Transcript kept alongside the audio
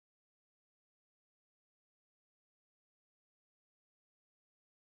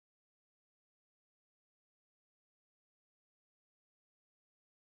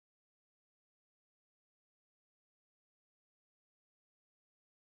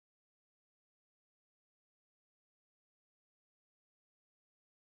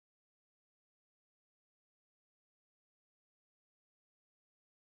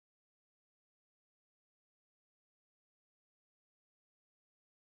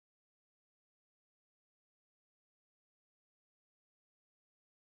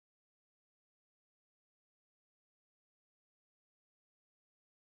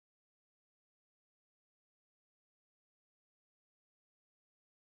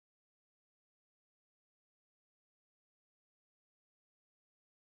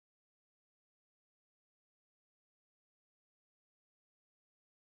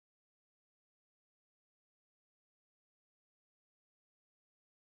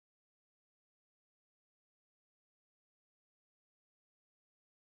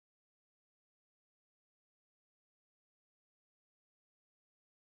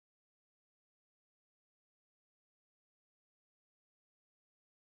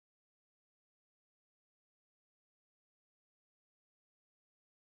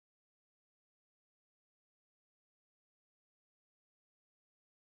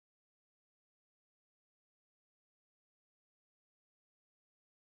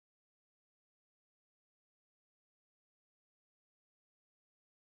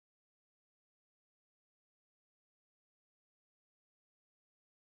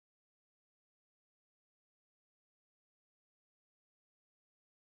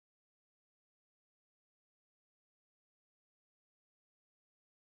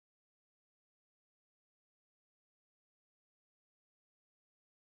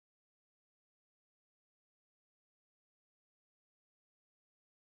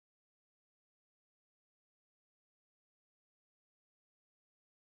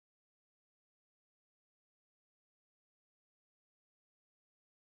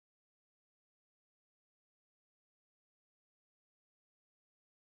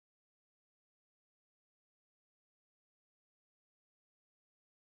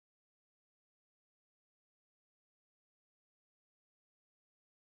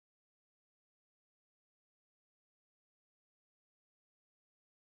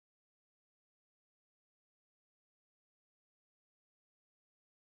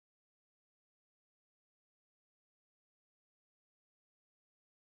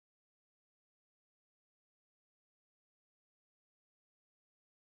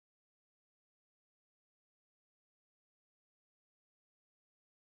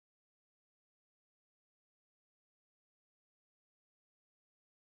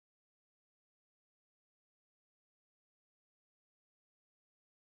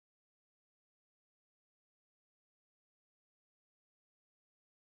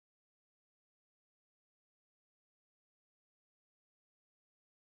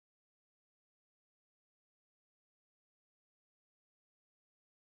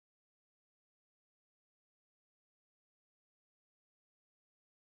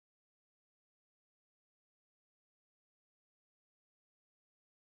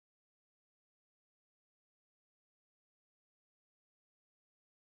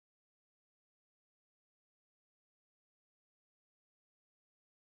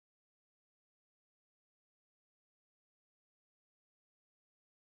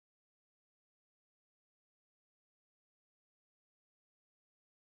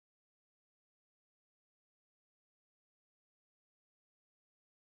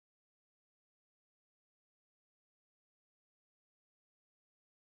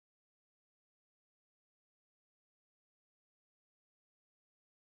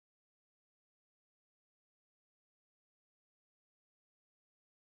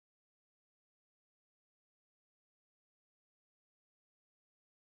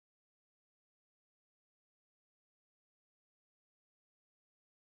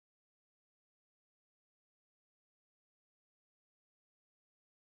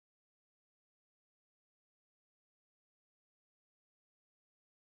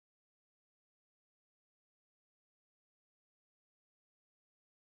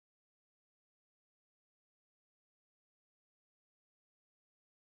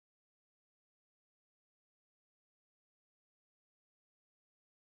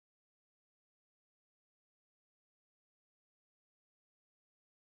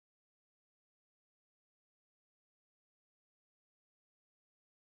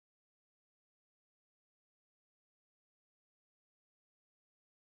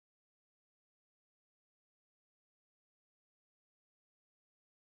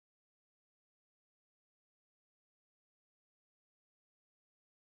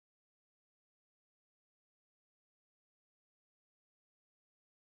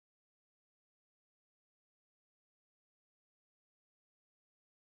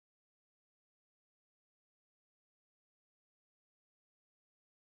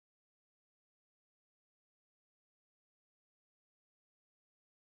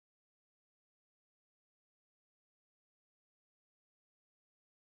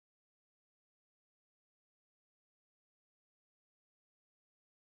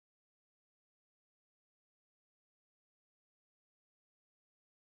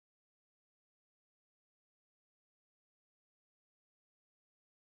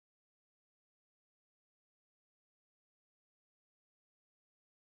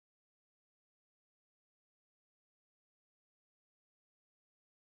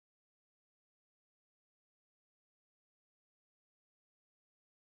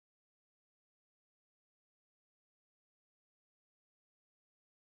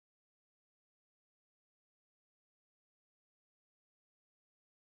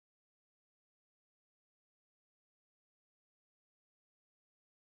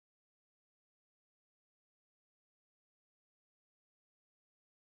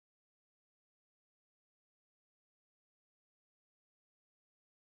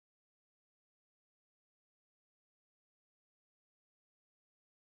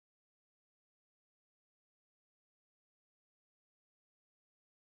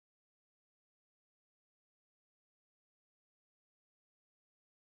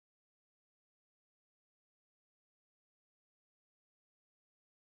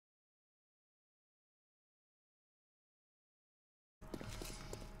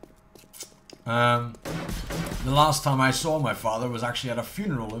The last time I saw my father was actually at a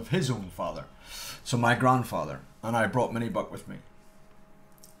funeral of his own father. So my grandfather. And I brought Mini Buck with me.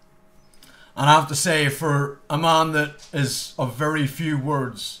 And I have to say, for a man that is of very few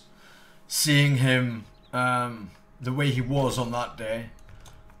words, seeing him the way he was on that day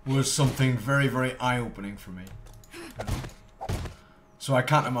was something very, very eye-opening for me. You know? So I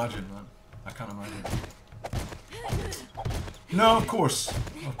can't imagine, man. I can't imagine. No, of course.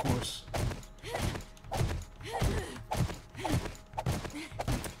 Of course.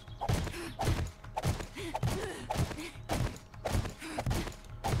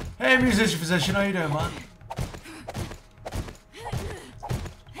 Hey, musician physician, how you doing, man?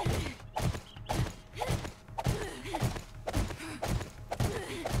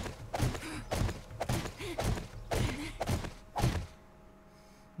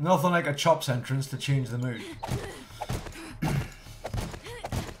 Nothing like a Chops entrance to change the mood.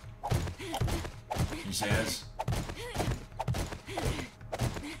 He says.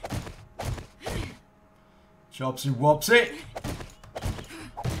 Chopsy Wopsy.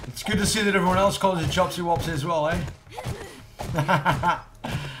 It's good to see that everyone else calls you Chopsy Wopsy as well, eh? I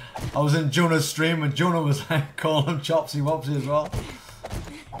was in Jonah's stream and Jonah was like calling him Chopsy Wopsy as well.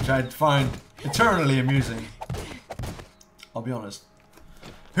 Which I'd find eternally amusing. I'll be honest.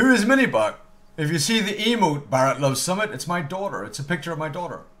 Who is Mini Buck? If you see the emote Barrett Loves Summit, it's my daughter. It's a picture of my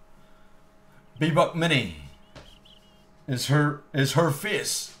daughter. B-Buck Mini is her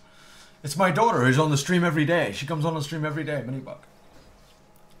face. It's my daughter who's on the stream every day. She comes on the stream every day, Mini Buck.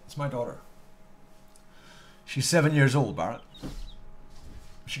 It's my daughter. She's 7 years old, Barrett.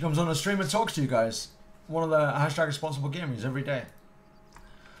 She comes on the stream and talks to you guys. One of the hashtag responsible gamers every day.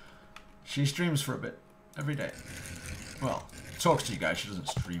 She streams for a bit. Every day. Well, talks to you guys. She doesn't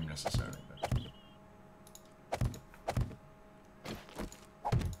stream necessarily. But.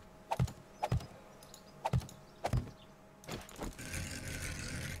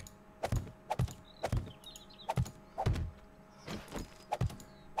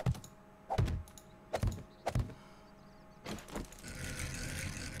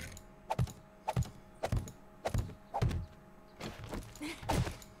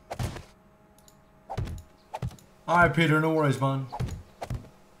 Alright, Peter, no worries, man.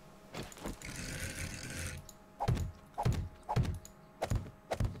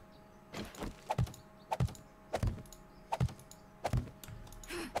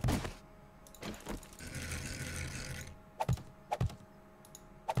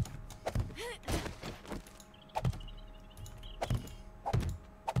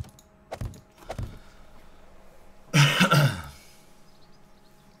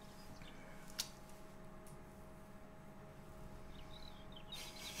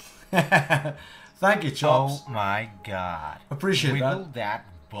 Thank you, Chops. Oh my god. Appreciate Wiggle that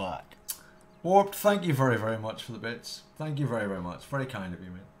butt. Warped, thank you very, very much for the bits. Thank you very, very much. Very kind of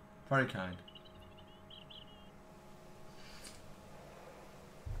you, man. Very kind.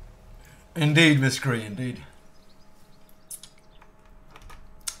 Indeed, Miss Cree, indeed.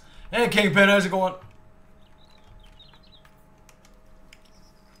 Hey, Kingpin, how's it going?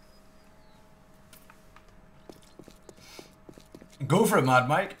 Go for it, Mad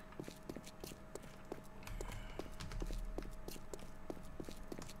Mike.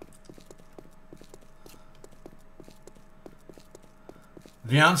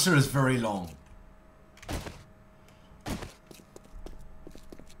 The answer is very long.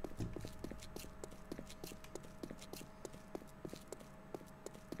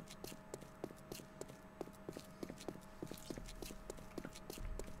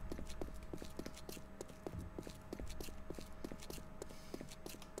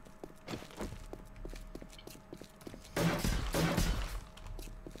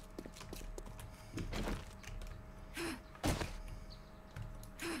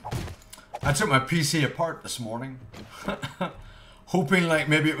 I took my PC apart this morning, hoping like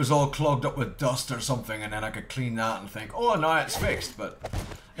maybe it was all clogged up with dust or something, and then I could clean that and think, oh, now it's fixed, but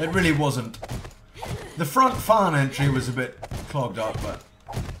it really wasn't. The front fan entry was a bit clogged up, but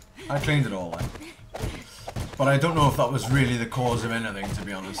I cleaned it all out. But I don't know if that was really the cause of anything, to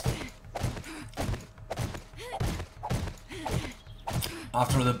be honest.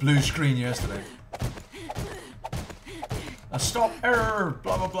 After the blue screen yesterday. A stop error,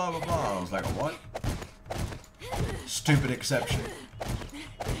 blah blah blah blah blah. I was like, what? Stupid exception.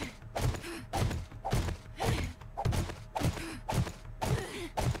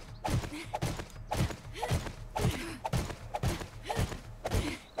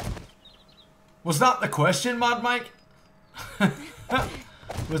 Was that the question, Mad Mike?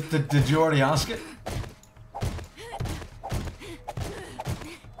 Did you already ask it?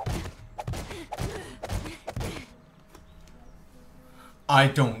 I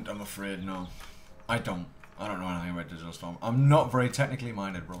don't, I'm afraid, no. I don't. I don't know anything about Digital Storm. I'm not very technically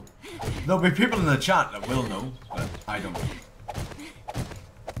minded, bro. There'll be people in the chat that will know, but I don't.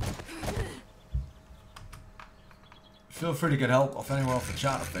 Feel free to get help off anyone off the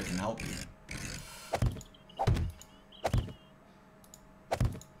chat if they can help you.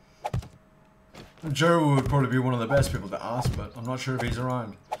 Joe would probably be one of the best people to ask, but I'm not sure if he's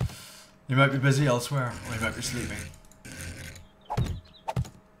around. He might be busy elsewhere, or he might be sleeping.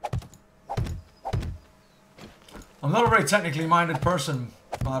 I'm not a very technically minded person,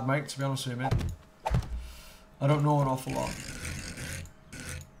 Mad Mike, to be honest with you, mate. I don't know an awful lot.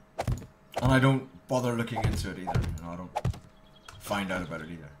 And I don't bother looking into it either. You know, I don't find out about it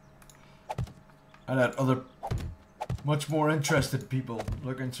either. I let other, much more interested people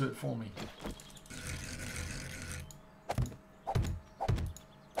look into it for me.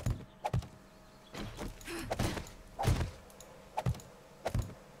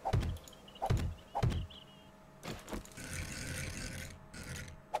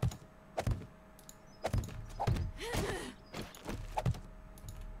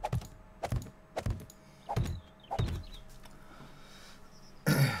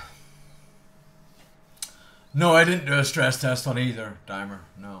 No, I didn't do a stress test on either, Dimer.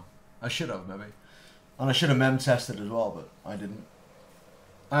 No. I should have, maybe. And I should have mem tested as well, but I didn't.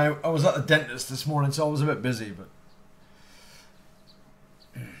 I was at the dentist this morning, so I was a bit busy, but...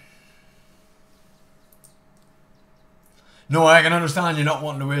 No, I can understand you not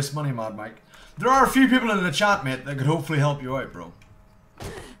wanting to waste money, Mad Mike. There are a few people in the chat, mate, that could hopefully help you out, bro.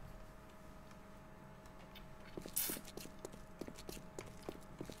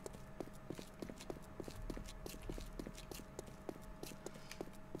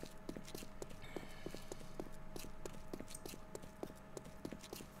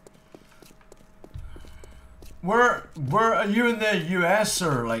 Where are you in the US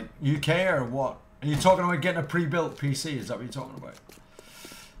or like UK or what? Are you talking about getting a pre-built PC? Is that what you're talking about?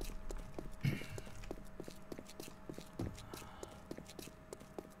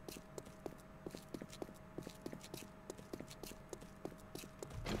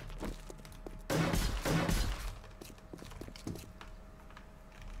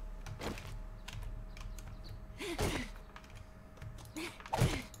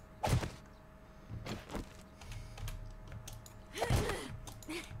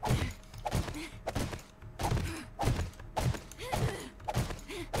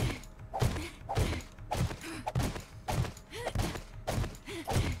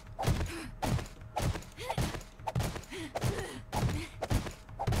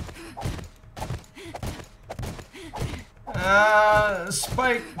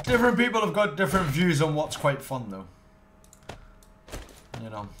 Spike, different people have got different views on what's quite fun though. You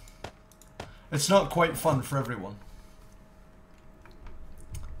know. It's not quite fun for everyone.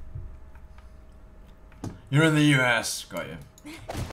 You're in the US, got you.